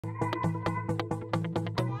Do you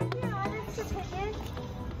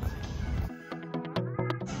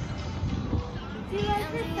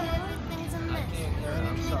like this song?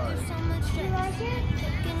 I'm sorry. Do you like it?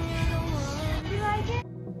 Do you like it?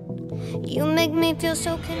 You make me feel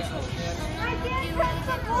so controlled. I can't touch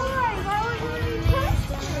the boy. Why would you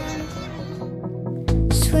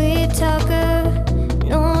touch? Sweet talker,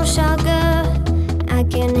 no shocker. I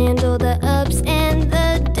can handle the ups and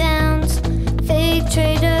the downs. Fake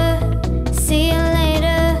trader, see you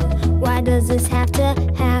later. Why does this have to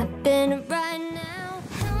happen right now?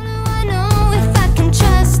 How do I know if I can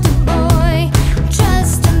trust a boy?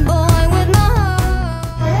 Trust a boy with my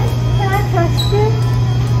heart. Can I touch this?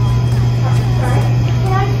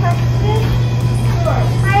 Can I touch this? Sure.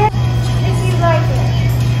 If you like it.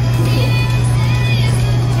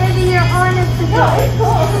 Maybe you're honest with it.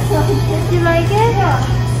 If you like it?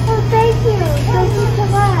 Yeah. Oh, thank you. Thank you so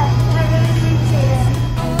much. I really appreciate it.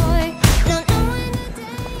 Boy, not knowing the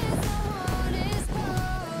day is the hardest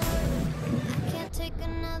part. I can't take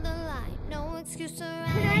another lie, no excuse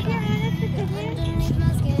around. Can I get honest opinion? Underneath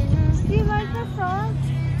my skin, Do you like the song?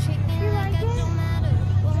 treat me You like like I it? don't matter.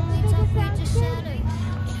 When we Think it talk, we sounds just good? shatter.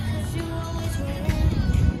 Because you always win.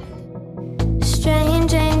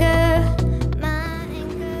 Strange anger, my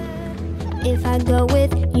anger. If I go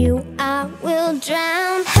with you, I will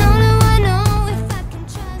drown. How do I know if I can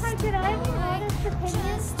trust? Hi, could I have your honest opinion?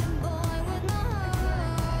 Trust a boy with my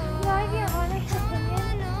heart. Could I have your honest opinion?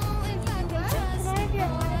 Can I have your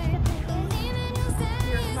honest opinion?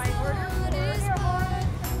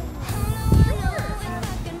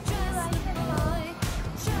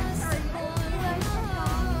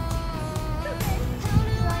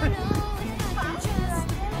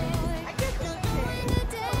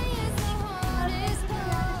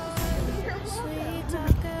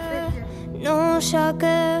 No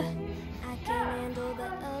shocker, I can handle the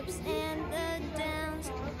ups and the downs.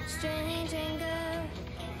 Strange anger,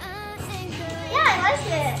 anger. Yeah, I like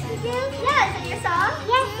it. You do? Yeah, is it your song?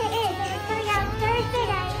 Yes, it is. And it's coming out Thursday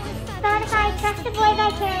night. Spotify, Trust the Boy by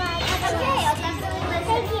Caroline. Okay, I'll definitely listen.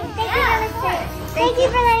 Thank you. Thank Yeah, you for of listening. course. Thank you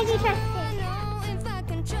for letting me trust you. If I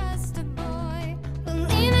can trust a boy,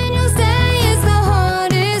 believing you'll stay is the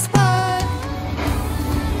hardest part.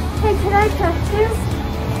 Hey, can I trust you?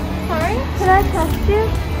 Sorry? Can I trust you?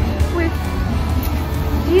 With...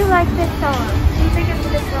 Do you like this song? Do you think it's a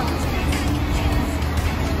good song?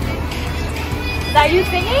 Is that you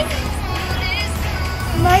singing?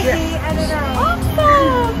 Might be, I don't know.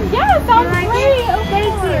 Awesome! Yeah, sounds Like great. it?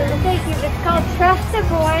 Thank you. Thank you. It's called Trust a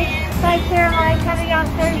Boy by Caroline, coming out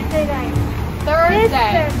Thursday night.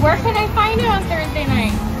 Thursday. Where can I find it on Thursday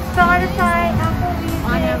night? Spotify, Apple Music,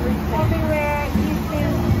 On everything. everywhere,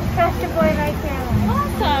 YouTube. Trust a Boy by Caroline.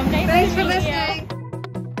 Awesome. Nice Thanks to for meet you. listening.